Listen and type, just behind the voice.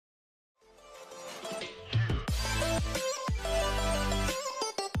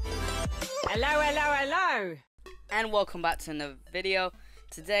Hello. And welcome back to another video.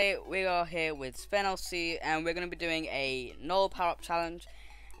 Today we are here with SpenLC and we're going to be doing a null power up challenge.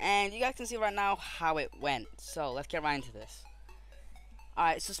 And you guys can see right now how it went. So let's get right into this.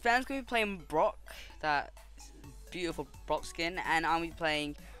 Alright, so Spen's going to be playing Brock, that beautiful Brock skin, and I'll be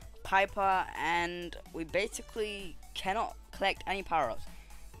playing Piper, and we basically cannot collect any power ups.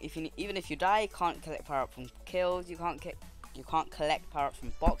 Even if you die, you can't collect power up from kills, you can't collect power ups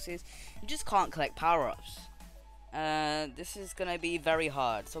from boxes, you just can't collect power ups. This is gonna be very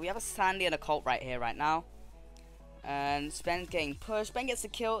hard. So we have a Sandy and a Colt right here right now, and Spen's getting pushed. Spen gets the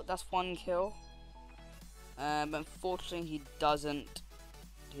kill. That's one kill. But unfortunately he doesn't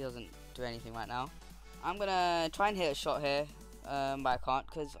do anything right now. I'm gonna try and hit a shot here, but I can't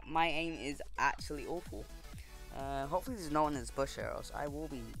because my aim is actually awful. Hopefully there's no one in this bush here, else I will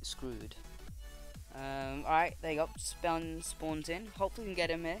be screwed. Alright, there you go. Spen spawns in. Hopefully we can get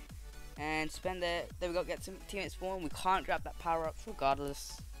him here. And Spen there we go, get some teammate spawn. We can't grab that power up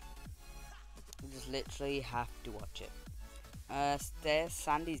regardless. We just literally have to watch it. There's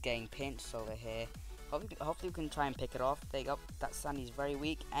Sandy's getting pinched over here. Hopefully we can try and pick it off. There you go. That Sandy's very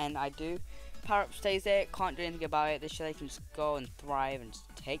weak, and I do. Power up stays there. Can't do anything about it. This Shelly can just go and thrive and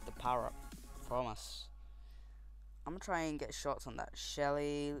just take the power up from us. I'm gonna try and get shots on that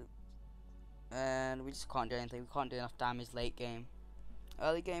Shelly, and we just can't do anything. We can't do enough damage late game.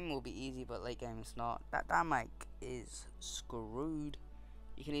 Early game will be easy, but late game is not. That damn mic is screwed.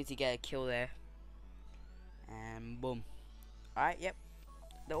 You can easily get a kill there, and boom. Alright, yep.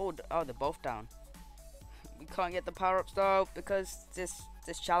 They're both down. We can't get the power ups though because this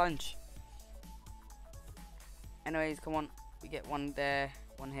challenge. Anyways, come on. We get one there,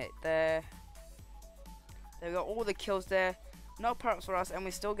 one hit there. There we go. All the kills there. No power ups for us, and we're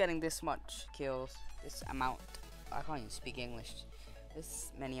still getting this much kills. This amount. I can't even speak English.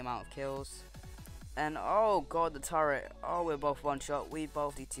 This many amount of kills. And oh god, the turret. Oh, we're both one shot. We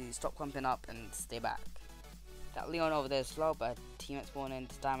both need to stop clumping up and stay back. That Leon over there is slow, but teammate spawn in,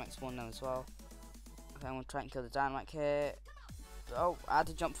 dynamite spawn in as well. Okay, I'm gonna try and kill the dynamite here. Oh, I had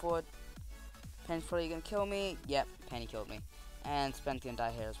to jump forward. Penny's probably gonna kill me. Yep, Penny killed me. And Spen's gonna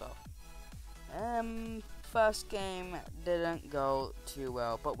die here as well. First game didn't go too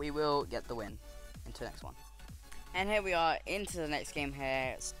well, but we will get the win into the next one. And here we are into the next game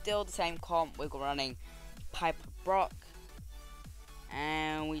here. Still the same comp. We're running Piper Brock,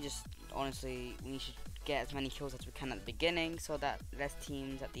 and we just honestly we should get as many kills as we can at the beginning, so that less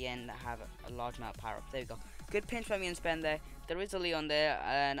teams at the end that have a large amount of power up. There we go. Good pinch by me and Spen there. There is a Leon there,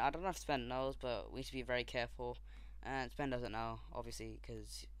 and I don't know if Spen knows, but we should be very careful. And Spen doesn't know, obviously,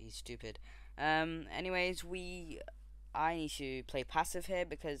 because he's stupid. Anyways, I need to play passive here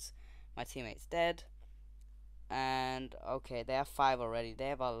because my teammate's dead. And okay, they have 5 already. They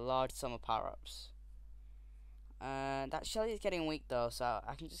have a large sum of power ups. That Shelly is getting weak though, so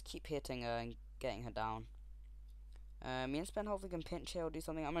I can just keep hitting her and getting her down. Me and Spen hopefully can pinch here or do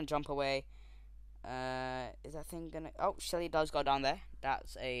something. I'm gonna jump away. Is that thing gonna? Oh, Shelly does go down there.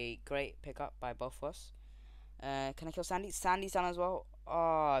 That's a great pickup by both of us. Can I kill Sandy? Sandy's down as well.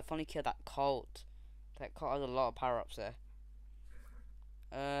 Oh, I've only killed that Colt. That Colt has a lot of power ups there.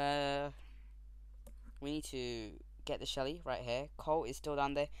 We need to get the Shelly right here. Colt is still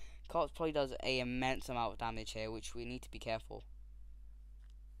down there. Colt probably does a immense amount of damage here, which we need to be careful.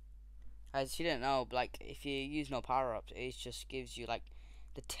 As you didn't know, like if you use no power ups, it just gives you like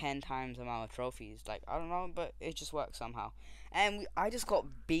the 10 times amount of trophies. Like I don't know, but it just works somehow. And I just got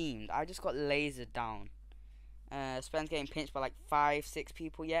beamed. I just got lasered down. Spen's getting pinched by like 5-6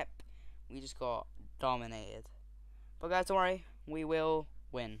 people. Yep, we just got dominated. But guys, don't worry, we will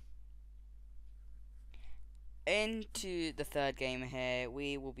win. Into the third game here,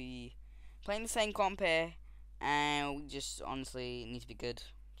 we will be playing the same comp here, and we just honestly need to be good.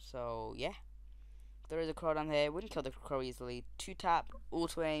 So yeah, there is a crow down here. We can kill the crow easily. 2-tap,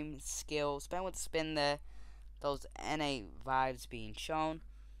 auto aim, skill. Spen with the spin there. Those NA vibes being shown.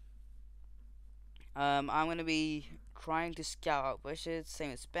 I'm gonna be trying to scout out bushes,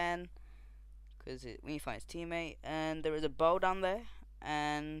 same as Spen, because we need to find his teammate. And there is a bow down there,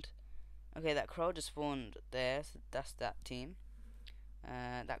 and okay, that crow just spawned there, so that's that team.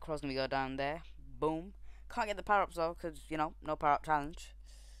 That crow's gonna go down there. Boom. Can't get the power ups though, because you know, no power up challenge.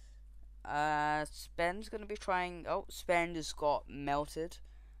 Spen's gonna be trying. Oh, Spen just got melted.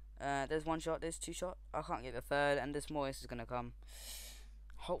 There's one shot, there's 2 shots. I can't get the third, and this Moist is gonna come.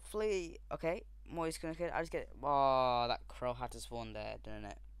 Hopefully, okay, Moist gonna get. I just get. Oh, that crow had to spawn there, didn't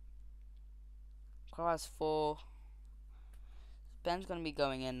it? Crow has 4. Ben's gonna be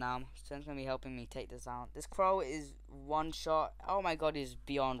going in now. Ben's gonna be helping me take this out. This crow is 1 shot. Oh my god, he's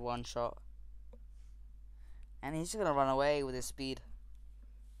beyond 1 shot. And he's just gonna run away with his speed.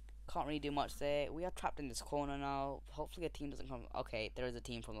 Can't really do much there. We are trapped in this corner now. Hopefully a team doesn't come. Okay, there is a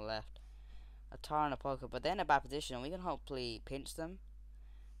team from the left. A Tara and a Poker, but they're in a bad position. We can hopefully pinch them.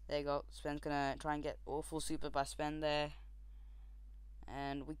 There you go. Spen's gonna try and get awful super by Spen there.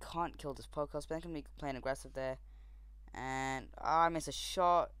 And we can't kill this Poker. Spen's gonna be playing aggressive there. And I miss a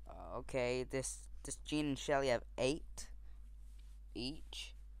shot. Okay, this Jean and Shelly have 8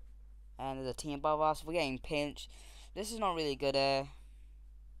 each. And there's a team above us. We're getting pinched. This is not really good.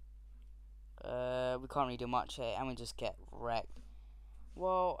 We can't really do much here, and we just get wrecked.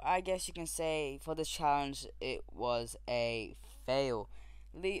 Well, I guess you can say for this challenge it was a fail.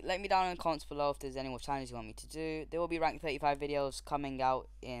 Let me down in the comments below if there's any more challenges you want me to do. There will be rank 35 videos coming out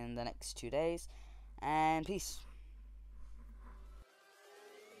in the next 2 days. And peace.